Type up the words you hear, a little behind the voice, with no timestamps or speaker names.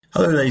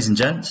Hello, ladies and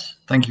gents.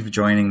 Thank you for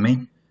joining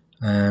me.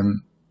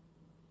 I'm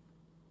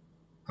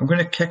going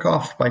to kick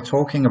off by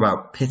talking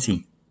about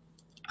pity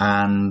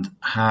and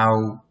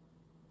how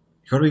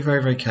you've got to be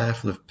very, very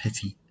careful of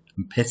pity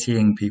and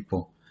pitying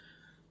people.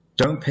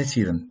 Don't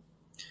pity them.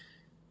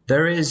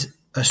 There is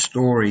a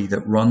story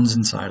that runs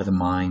inside of the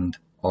mind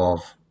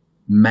of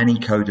many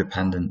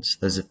codependents.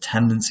 There's a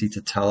tendency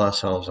to tell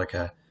ourselves like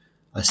a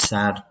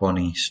sad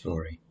bunny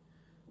story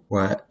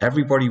where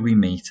everybody we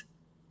meet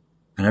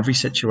and every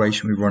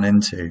situation we run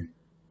into,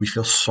 we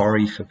feel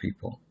sorry for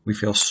people. We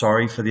feel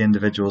sorry for the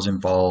individuals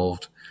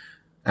involved.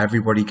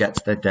 Everybody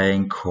gets their day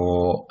in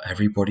court.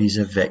 Everybody's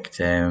a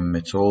victim.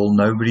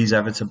 Nobody's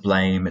ever to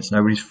blame. It's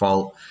nobody's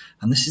fault.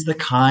 And this is the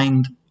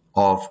kind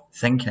of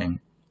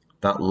thinking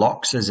that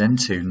locks us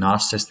into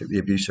narcissistically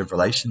abusive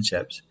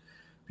relationships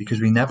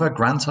because we never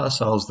grant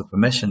ourselves the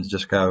permission to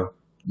just go,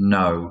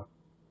 no,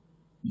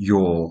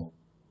 you're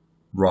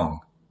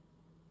wrong.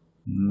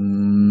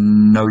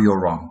 No, you're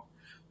wrong.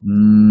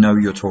 No,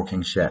 you're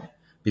talking shit.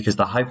 Because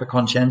the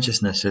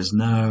hyper-conscientiousness is,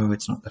 no,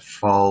 it's not their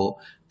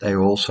fault. They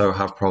also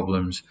have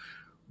problems.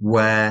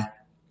 Where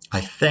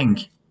I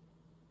think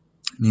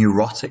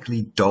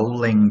neurotically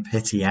doling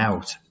pity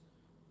out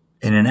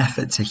in an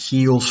effort to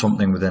heal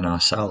something within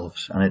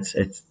ourselves. And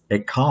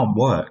it can't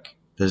work.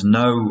 There's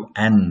no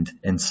end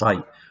in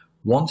sight.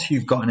 Once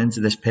you've gotten into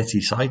this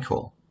pity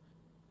cycle,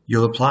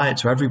 you'll apply it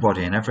to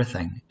everybody and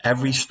everything.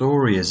 Every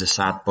story is a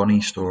sad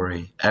bunny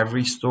story.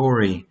 Every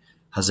story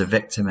has a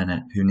victim in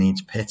it who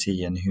needs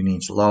pity and who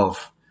needs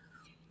love.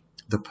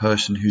 The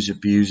person who's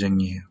abusing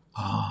you,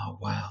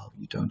 well,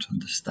 you don't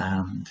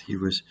understand. He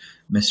was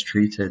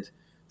mistreated.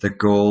 The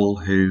girl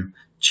who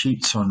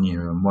cheats on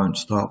you and won't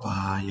stop.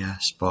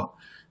 Yes, but,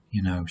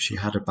 she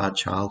had a bad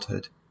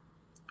childhood.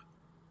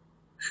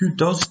 Who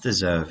does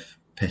deserve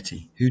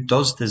pity? Who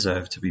does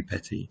deserve to be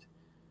pitied?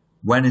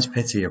 When is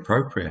pity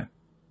appropriate?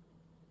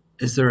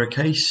 Is there a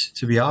case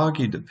to be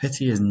argued that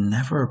pity is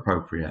never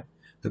appropriate?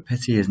 That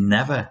pity is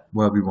never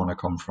where we want to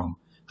come from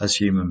as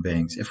human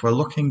beings. If we're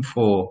looking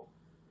for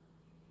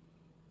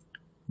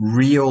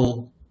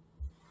real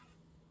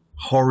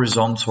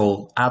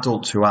horizontal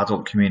adult to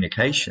adult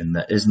communication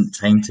that isn't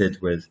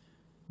tainted with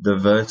the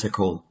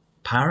vertical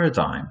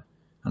paradigm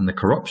and the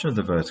corruption of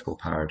the vertical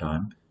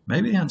paradigm,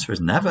 maybe the answer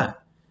is never.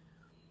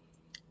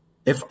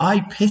 If I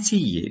pity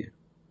you,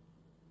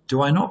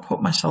 do I not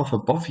put myself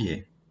above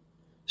you?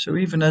 So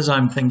even as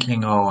I'm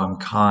thinking, I'm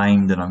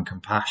kind and I'm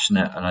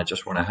compassionate and I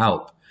just want to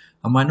help,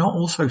 am I not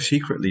also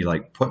secretly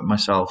putting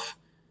myself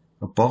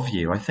above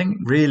you? I think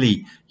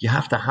really you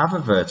have to have a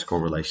vertical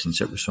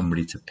relationship with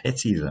somebody to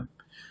pity them.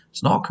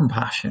 It's not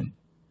compassion.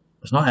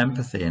 It's not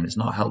empathy and it's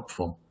not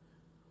helpful.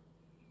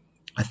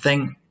 I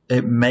think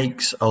it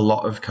makes a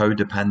lot of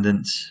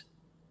codependents,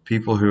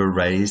 people who are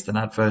raised in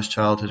adverse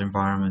childhood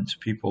environments,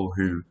 people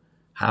who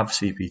have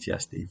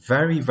CPTSD,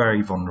 very,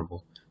 very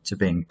vulnerable to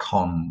being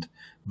conned,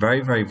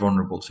 very, very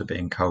vulnerable to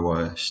being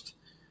coerced,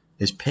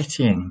 is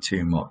pitying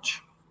too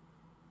much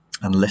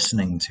and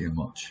listening too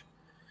much.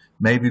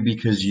 Maybe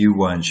because you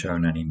weren't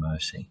shown any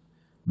mercy.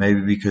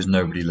 Maybe because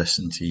nobody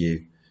listened to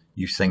you.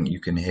 You think you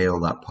can heal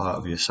that part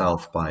of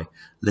yourself by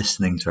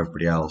listening to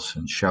everybody else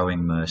and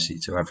showing mercy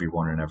to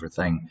everyone and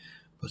everything.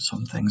 But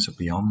some things are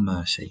beyond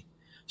mercy.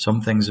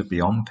 Some things are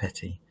beyond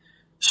pity.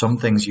 Some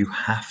things you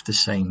have to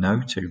say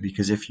no to,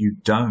 because if you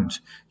don't,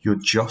 you're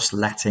just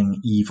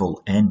letting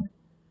evil in.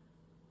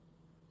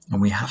 And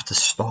we have to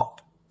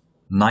stop.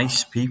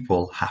 Nice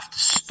people have to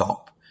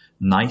stop.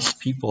 Nice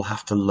people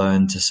have to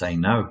learn to say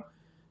no.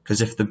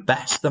 Because if the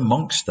best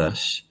amongst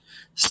us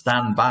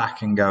stand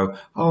back and go,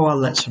 I'll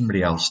let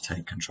somebody else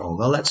take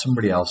control. I'll let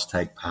somebody else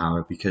take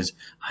power because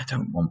I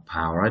don't want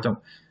power.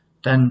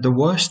 Then the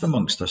worst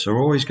amongst us are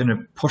always going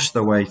to push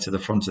their way to the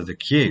front of the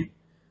queue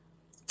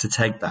to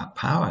take that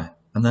power.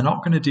 And they're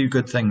not going to do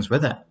good things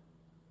with it.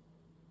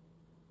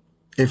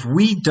 If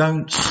we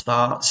don't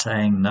start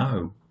saying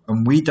no,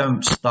 and we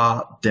don't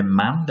start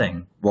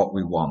demanding what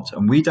we want,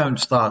 and we don't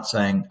start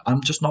saying, I'm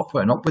just not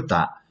putting up with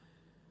that,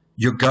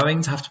 you're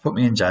going to have to put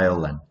me in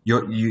jail then.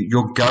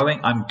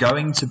 I'm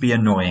going to be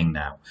annoying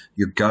now.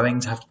 You're going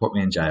to have to put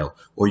me in jail.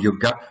 Or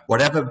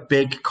whatever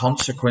big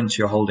consequence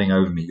you're holding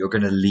over me, you're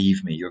going to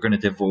leave me, you're going to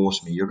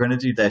divorce me, you're going to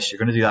do this, you're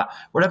going to do that.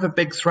 Whatever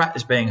big threat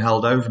is being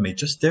held over me,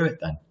 just do it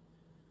then.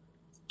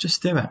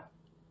 Just do it.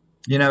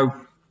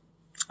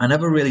 I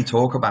never really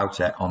talk about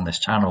it on this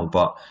channel,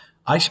 but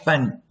I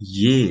spent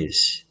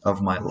years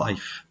of my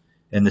life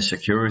in the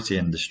security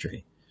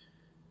industry,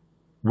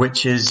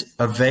 which is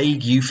a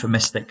vague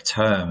euphemistic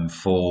term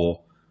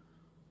for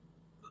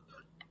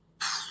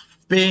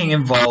being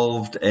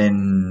involved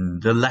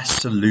in the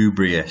less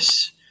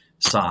salubrious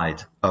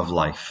side of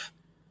life.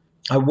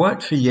 I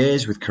worked for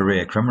years with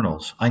career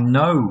criminals. I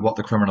know what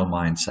the criminal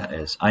mindset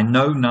is. I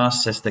know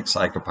narcissistic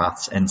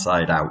psychopaths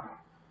inside out.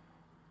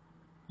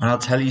 And I'll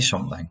tell you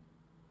something,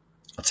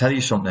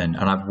 and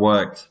I've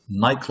worked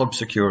nightclub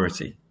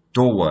security,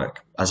 door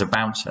work as a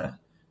bouncer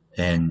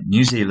in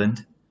New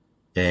Zealand,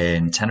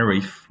 in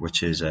Tenerife,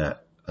 which is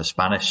a a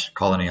Spanish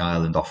colony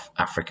island off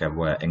Africa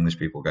where English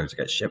people go to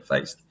get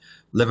shit-faced,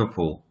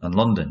 Liverpool and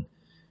London.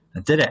 I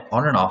did it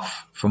on and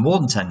off for more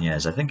than 10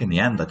 years. I think in the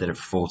end I did it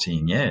for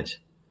 14 years.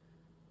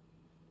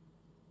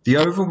 The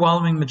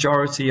overwhelming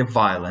majority of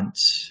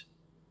violence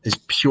is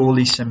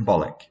purely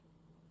symbolic.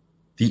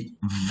 The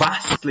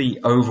vastly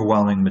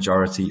overwhelming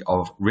majority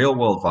of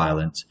real-world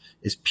violence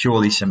is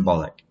purely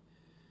symbolic.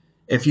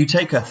 If you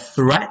take a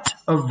threat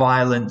of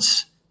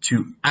violence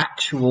to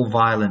actual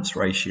violence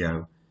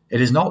ratio,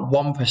 it is not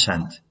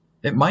 1%.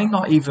 It might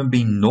not even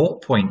be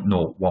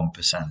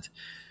 0.01%.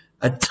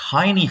 A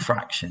tiny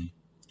fraction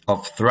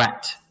of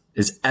threat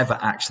is ever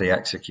actually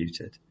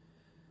executed.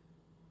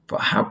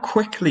 But how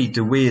quickly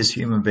do we as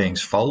human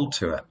beings fold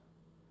to it?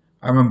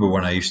 I remember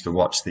when I used to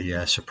watch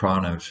The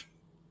Sopranos,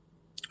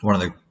 one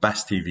of the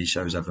best TV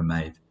shows ever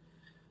made.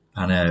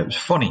 And it was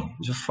funny. It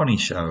was a funny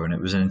show, and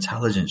it was an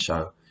intelligent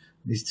show.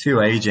 These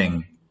two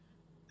aging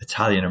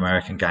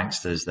Italian-American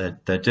gangsters,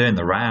 they're doing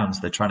the rounds.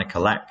 They're trying to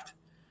collect.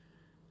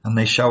 And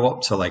they show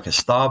up to like a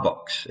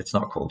Starbucks. It's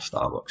not called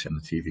Starbucks in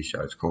the TV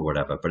show. It's called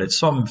whatever. But it's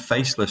some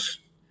faceless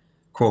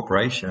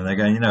corporation. And they're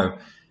going,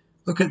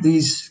 look at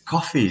these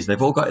coffees.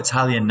 They've all got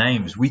Italian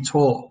names. We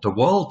taught the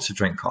world to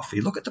drink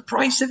coffee. Look at the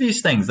price of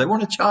these things. They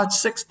want to charge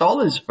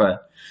 $6 for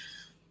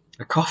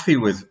a coffee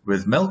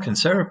with milk and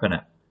syrup in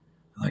it.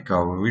 I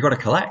go, well, we got to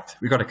collect.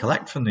 We got to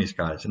collect from these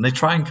guys. And they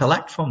try and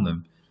collect from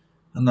them.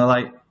 And they're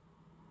like,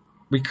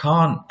 we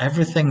can't.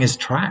 Everything is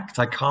tracked.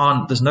 I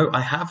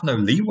have no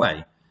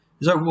leeway.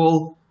 He's like,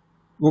 well,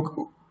 we're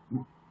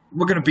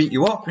going to beat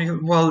you up. And you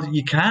go, well,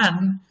 you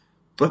can,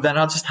 but then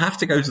I'll just have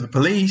to go to the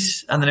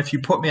police. And then if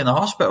you put me in the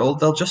hospital,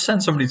 they'll just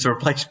send somebody to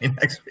replace me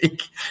next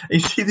week. And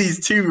you see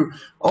these two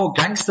old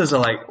gangsters are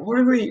like, what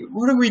do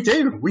we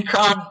do?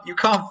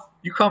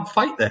 You can't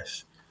fight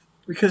this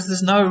because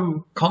there's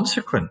no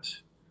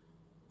consequence.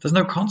 There's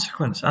no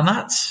consequence. And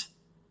that's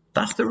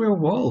the real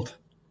world.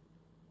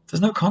 There's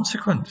no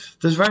consequence.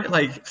 There's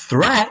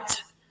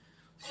threat.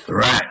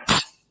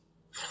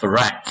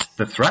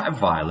 The threat of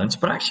violence,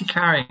 but actually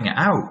carrying it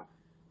out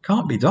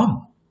can't be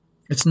done.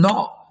 It's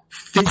not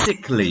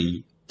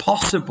physically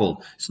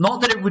possible. It's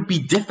not that it would be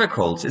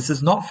difficult. It's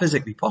just not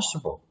physically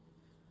possible.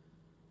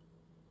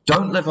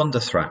 Don't live under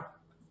threat.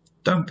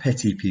 Don't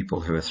pity people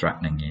who are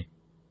threatening you.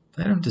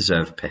 They don't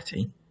deserve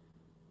pity.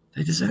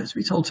 They deserve to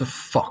be told to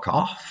fuck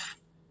off.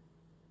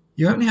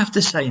 You only have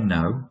to say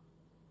no.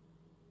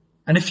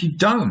 And if you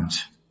don't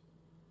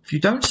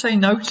say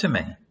no to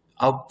me,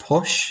 I'll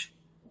push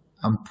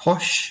and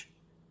push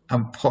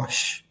and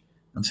push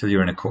until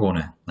you're in a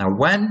corner. Now,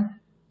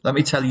 let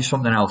me tell you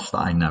something else that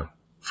I know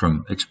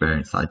from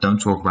experience that I don't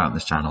talk about on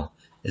this channel,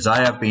 is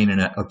I have been in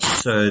an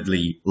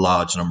absurdly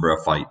large number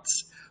of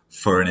fights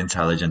for an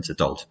intelligent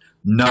adult.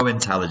 No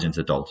intelligent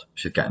adult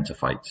should get into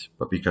fights,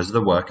 but because of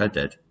the work I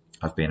did,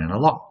 I've been in a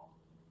lot.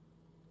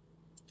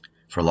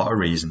 For a lot of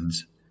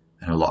reasons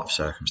and a lot of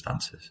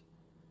circumstances.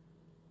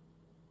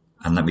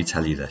 And let me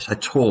tell you this, I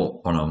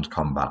taught unarmed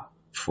combat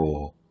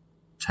for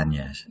 10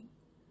 years.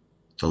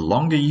 The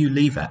longer you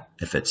leave it,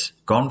 if it's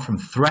gone from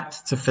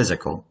threat to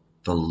physical,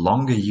 the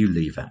longer you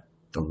leave it,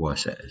 the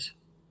worse it is.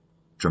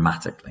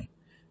 Dramatically.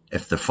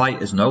 If the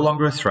fight is no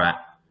longer a threat,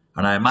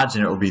 and I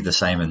imagine it will be the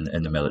same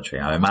in the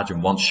military. I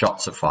imagine once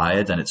shots are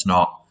fired and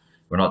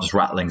we're not just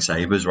rattling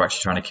sabers, we're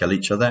actually trying to kill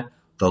each other.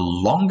 The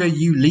longer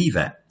you leave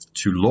it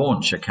to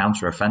launch a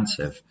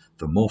counteroffensive,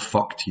 the more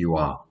fucked you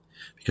are.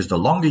 Because the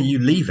longer you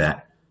leave it,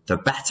 the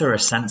better a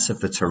sense of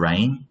the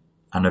terrain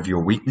and of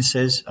your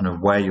weaknesses and of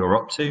where you're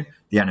up to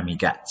the enemy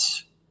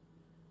gets.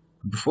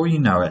 Before you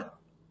know it,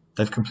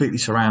 they've completely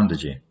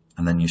surrounded you,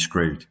 and then you're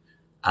screwed,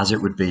 as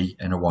it would be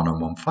in a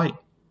one-on-one fight.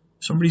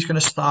 Somebody's going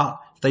to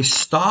if they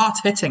start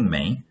hitting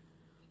me,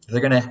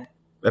 they're going to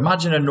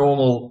imagine a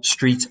normal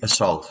street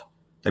assault.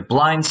 They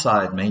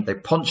blindside me, they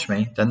punch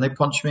me, then they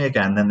punch me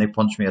again, then they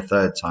punch me a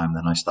third time,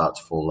 then I start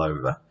to fall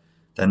over.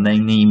 Then they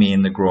knee me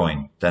in the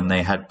groin, then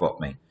they headbutt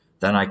me.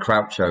 Then I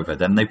crouch over,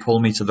 then they pull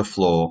me to the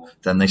floor,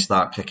 then they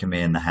start kicking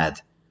me in the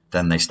head,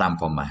 then they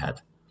stamp on my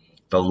head.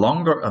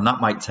 And that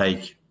might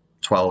take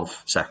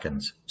 12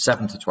 seconds,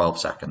 7 to 12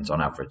 seconds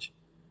on average.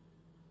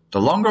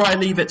 The longer I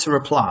leave it to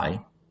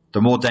reply,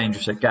 the more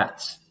dangerous it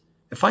gets.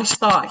 If I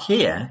start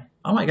here,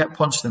 I might get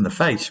punched in the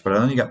face, but I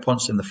only get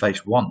punched in the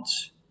face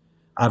once.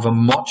 I have a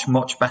much,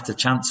 much better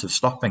chance of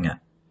stopping it.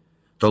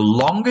 The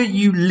longer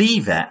you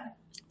leave it,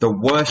 the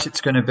worse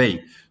it's going to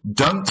be.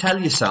 Don't tell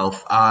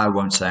yourself, I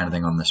won't say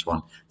anything on this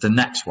one. The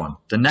next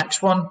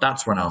one,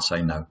 that's when I'll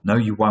say no. No,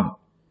 you won't.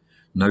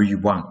 No, you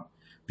won't.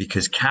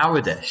 Because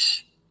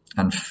cowardice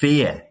and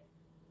fear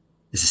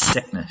is a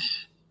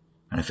sickness.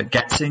 And if it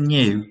gets in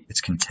you,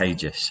 it's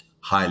contagious,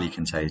 highly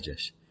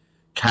contagious.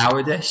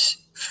 Cowardice,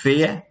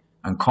 fear,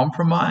 and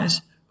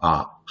compromise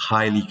are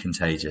highly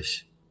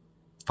contagious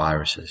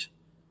viruses.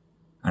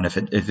 And if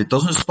it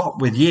doesn't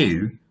stop with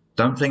you,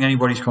 don't think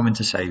anybody's coming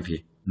to save you.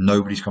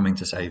 Nobody's coming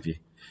to save you.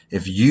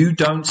 If you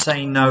don't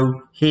say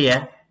no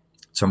here,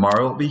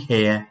 tomorrow it'll be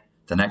here,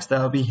 The next day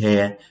I'll be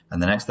here, and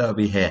the next day I'll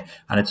be here.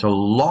 And it's a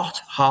lot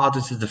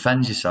harder to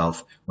defend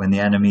yourself when the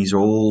enemy's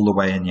all the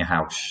way in your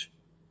house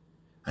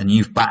and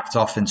you've backed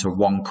off into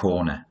one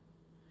corner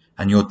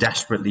and you're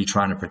desperately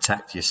trying to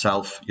protect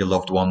yourself, your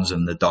loved ones,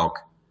 and the dog,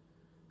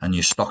 and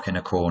you're stuck in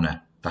a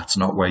corner. That's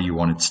not where you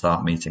wanted to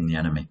start meeting the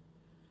enemy.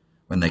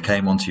 When they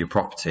came onto your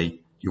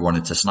property, you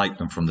wanted to snipe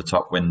them from the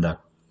top window.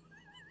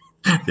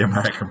 The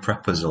American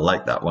preppers will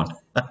like that one.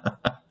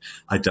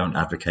 I don't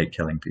advocate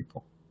killing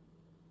people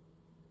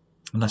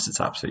unless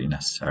it's absolutely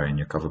necessary and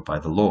you're covered by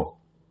the law,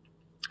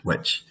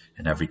 which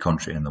in every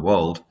country in the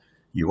world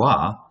you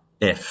are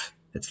if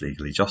it's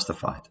legally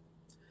justified.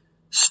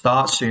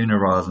 Start sooner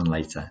rather than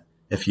later.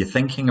 If you're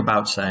thinking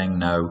about saying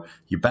no,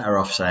 you're better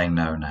off saying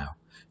no now.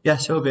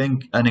 Yes, it'll be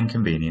an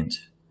inconvenience.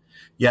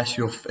 Yes,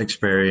 you'll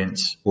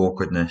experience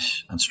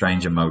awkwardness and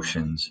strange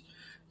emotions.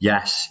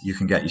 Yes, you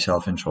can get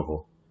yourself in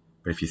trouble.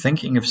 But if you're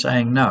thinking of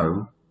saying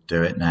no,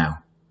 do it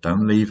now.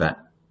 Don't leave it.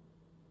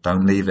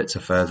 Don't leave it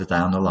to further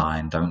down the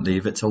line. Don't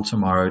leave it till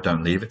tomorrow.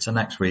 Don't leave it to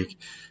next week.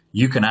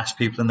 You can ask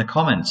people in the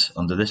comments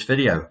under this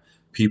video,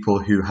 people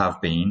who have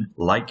been,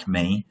 like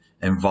me,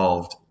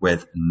 involved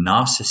with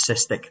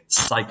narcissistic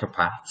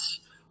psychopaths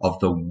of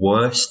the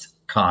worst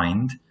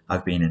kind.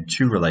 I've been in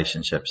 2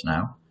 relationships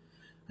now.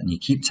 And you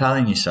keep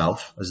telling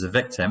yourself, as the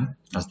victim,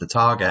 as the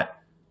target,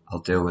 I'll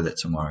deal with it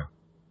tomorrow.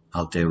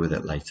 I'll deal with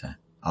it later.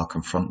 I'll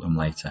confront them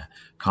later.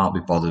 Can't be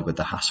bothered with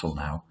the hassle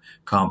now.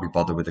 Can't be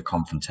bothered with the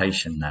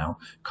confrontation now.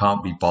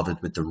 Can't be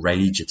bothered with the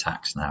rage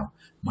attacks now.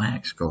 My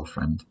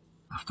ex-girlfriend,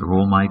 after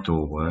all my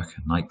door work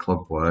and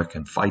nightclub work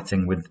and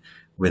fighting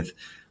with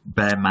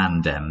bare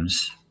man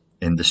dems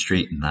in the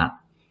street and that,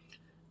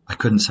 I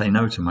couldn't say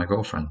no to my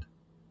girlfriend.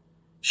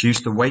 She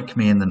used to wake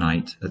me in the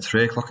night at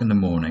 3 o'clock in the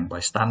morning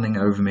by standing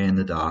over me in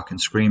the dark and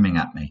screaming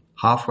at me,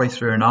 halfway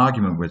through an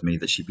argument with me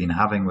that she'd been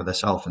having with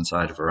herself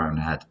inside of her own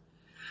head.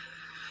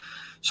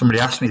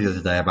 Somebody asked me the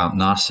other day about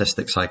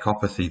narcissistic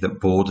psychopathy that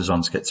borders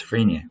on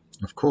schizophrenia.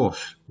 Of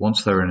course,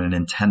 once they're in an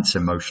intense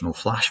emotional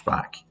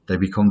flashback, they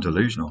become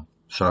delusional.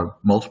 So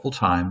multiple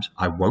times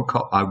I woke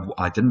up,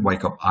 I didn't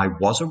wake up, I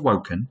was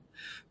awoken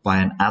by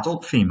an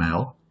adult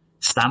female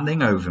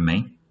standing over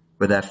me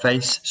with their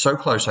face so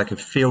close I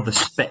could feel the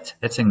spit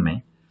hitting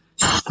me,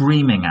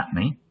 screaming at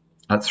me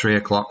at 3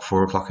 o'clock,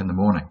 4 o'clock in the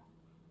morning.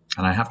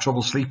 And I have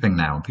trouble sleeping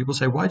now. And people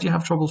say, why do you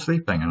have trouble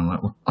sleeping? And I'm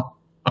like, well,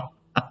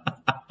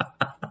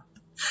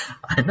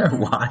 I know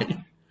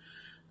why.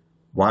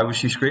 Why was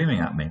she screaming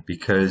at me?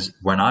 Because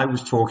when I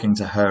was talking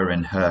to her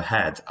in her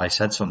head, I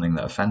said something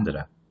that offended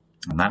her.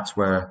 And that's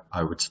where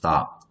I would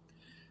start.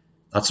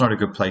 That's not a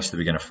good place to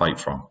begin a fight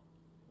from.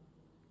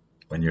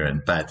 When you're in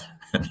bed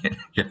and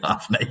you're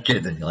half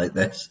naked and you're like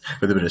this,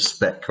 with a bit of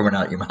spit coming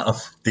out your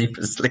mouth, deep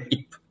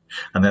asleep,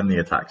 and then the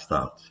attack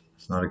starts.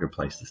 It's not a good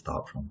place to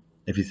start from.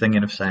 If you're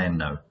thinking of saying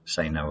no,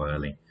 say no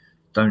early.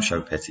 Don't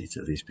show pity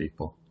to these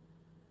people.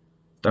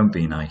 Don't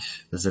be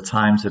nice. There's a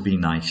time to be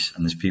nice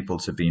and there's people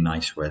to be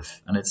nice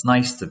with. And it's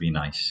nice to be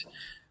nice.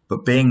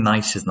 But being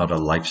nice is not a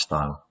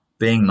lifestyle.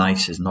 Being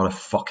nice is not a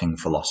fucking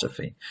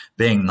philosophy.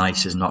 Being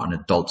nice is not an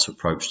adult's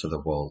approach to the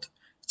world.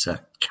 It's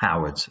a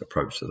coward's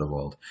approach to the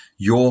world.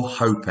 You're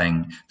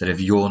hoping that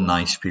if you're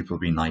nice, people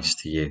will be nice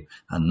to you.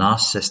 And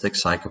narcissistic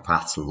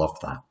psychopaths love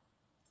that.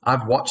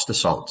 I've watched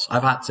assaults.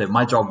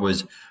 My job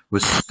was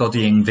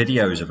studying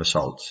videos of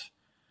assaults.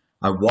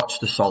 I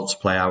watched assaults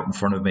play out in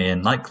front of me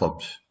in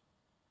nightclubs.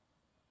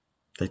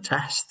 They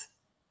test.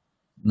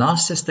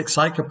 Narcissistic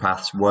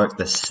psychopaths work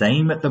the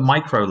same at the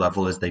micro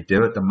level as they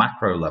do at the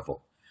macro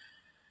level.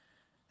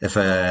 If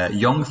a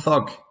young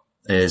thug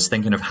is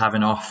thinking of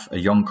having off a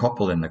young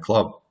couple in the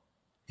club,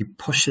 he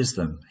pushes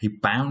them, he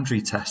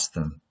boundary tests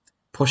them,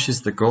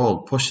 pushes the girl,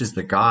 pushes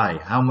the guy.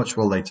 How much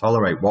will they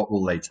tolerate? What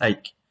will they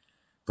take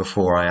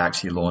before I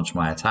actually launch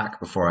my attack,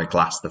 before I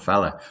glass the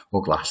fella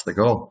or glass the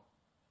girl?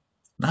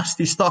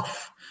 Nasty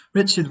stuff.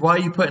 Richard, why are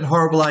you putting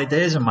horrible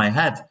ideas in my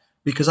head?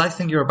 Because I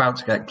think you're about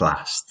to get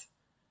glassed.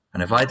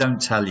 And if I don't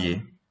tell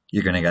you,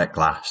 you're going to get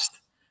glassed.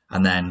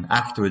 And then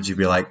afterwards you'll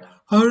be like,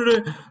 how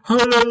did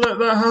I let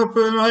that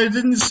happen? I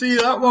didn't see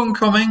that one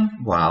coming.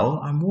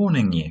 Well, I'm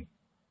warning you.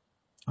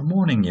 I'm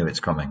warning you it's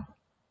coming.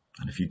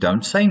 And if you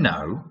don't say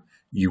no,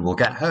 you will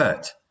get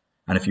hurt.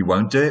 And if you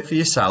won't do it for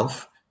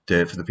yourself, do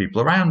it for the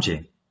people around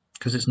you.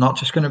 Because it's not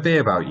just going to be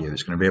about you.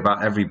 It's going to be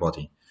about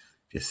everybody.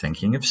 If you're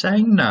thinking of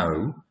saying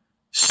no,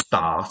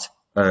 start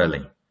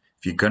early.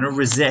 If you're going to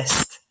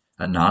resist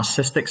a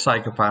narcissistic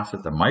psychopath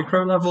at the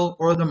micro level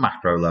or the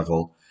macro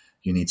level,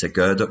 you need to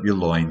gird up your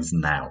loins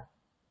now.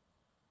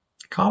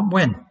 They can't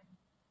win.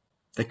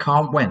 They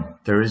can't win.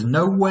 There is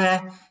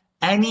nowhere,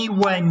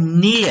 anywhere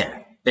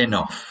near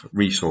enough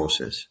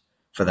resources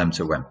for them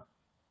to win.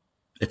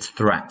 It's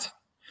threat.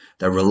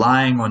 They're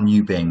relying on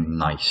you being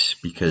nice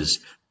because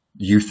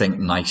you think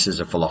nice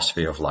is a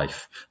philosophy of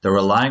life. They're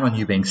relying on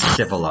you being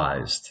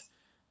civilized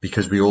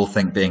because we all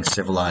think being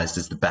civilized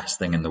is the best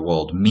thing in the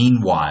world.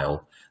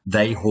 Meanwhile,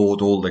 they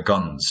hoard all the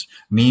guns.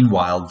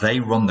 Meanwhile,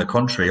 they run the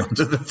country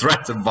under the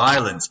threat of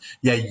violence.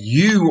 Yeah,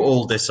 you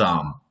all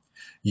disarm.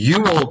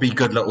 You all be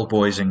good little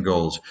boys and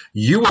girls.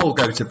 You all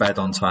go to bed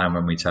on time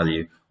when we tell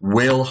you.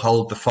 We'll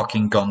hold the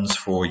fucking guns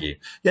for you.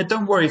 Yeah,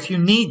 don't worry. If you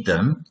need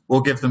them,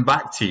 we'll give them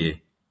back to you.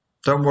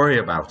 Don't worry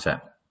about it.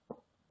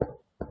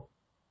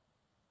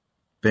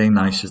 Being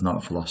nice is not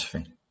a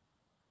philosophy.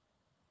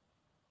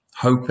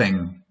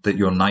 Hoping that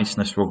your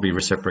niceness will be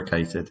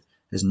reciprocated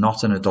is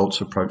not an adult's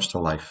approach to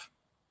life.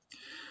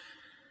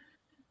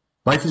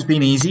 Life has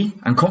been easy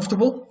and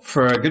comfortable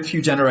for a good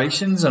few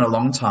generations and a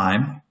long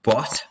time,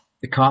 but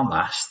it can't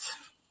last.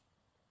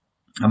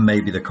 And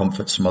maybe the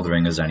comfort's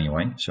smothering us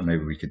anyway, so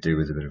maybe we could do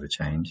with a bit of a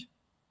change.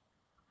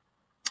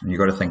 And you've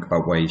got to think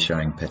about where you're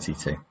showing pity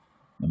to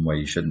and where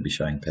you shouldn't be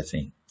showing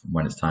pity, and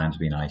when it's time to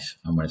be nice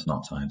and when it's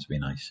not time to be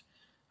nice.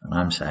 And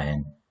I'm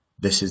saying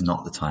this is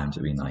not the time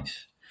to be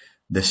nice.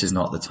 This is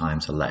not the time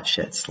to let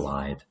shit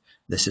slide.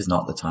 This is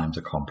not the time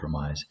to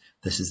compromise.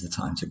 This is the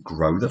time to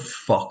grow the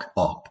fuck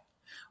up.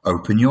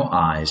 Open your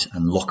eyes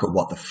and look at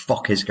what the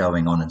fuck is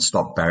going on and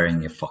stop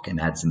burying your fucking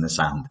heads in the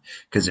sand.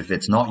 Because if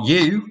it's not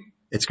you,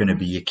 it's going to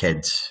be your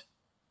kids.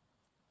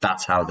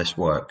 That's how this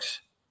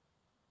works.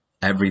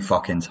 Every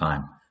fucking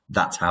time.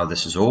 That's how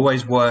this has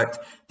always worked.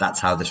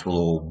 That's how this will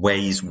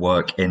always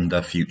work in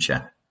the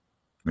future,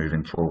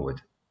 moving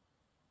forward.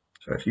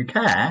 So if you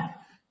care,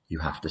 you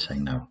have to say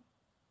no.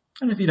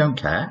 And if you don't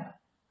care,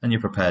 and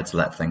you're prepared to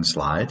let things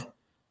slide,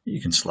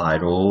 you can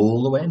slide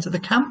all the way into the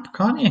camp,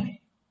 can't you?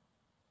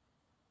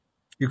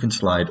 You can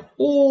slide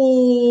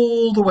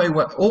all the way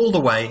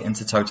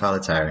into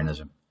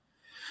totalitarianism.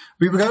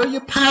 People go,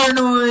 you're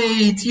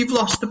paranoid, you've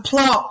lost the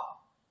plot.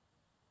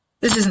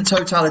 This isn't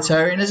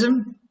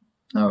totalitarianism.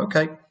 Oh,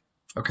 okay.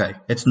 Okay,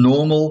 it's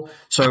normal.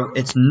 So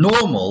it's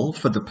normal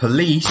for the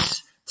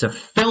police to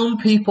film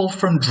people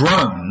from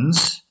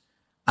drones,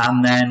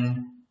 and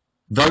then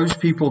those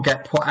people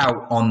get put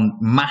out on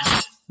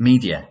mass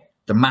media.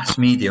 The mass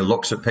media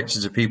looks at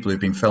pictures of people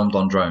who've been filmed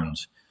on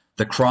drones.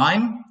 The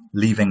crime,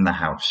 leaving the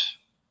house.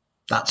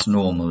 That's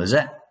normal, is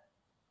it?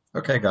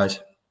 Okay, guys.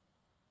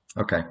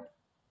 Okay.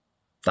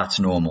 That's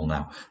normal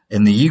now.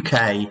 In the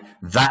UK,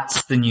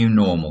 that's the new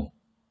normal.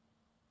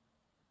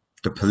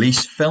 The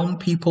police film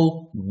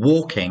people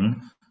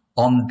walking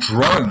on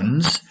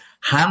drones,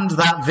 hand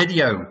that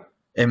video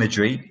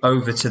imagery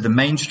over to the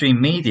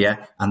mainstream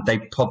media, and they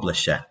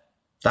publish it.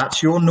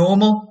 That's your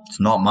normal? It's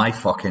not my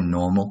fucking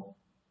normal.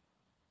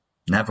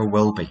 Never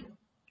will be.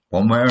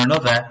 One way or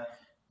another,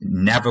 it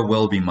never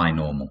will be my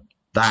normal.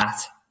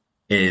 That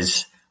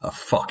is a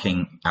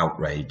fucking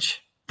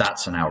outrage.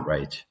 That's an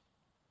outrage.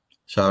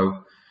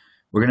 So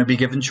we're going to be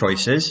given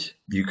choices.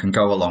 You can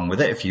go along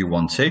with it if you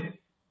want to.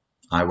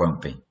 I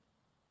won't be.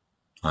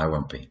 I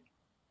won't be.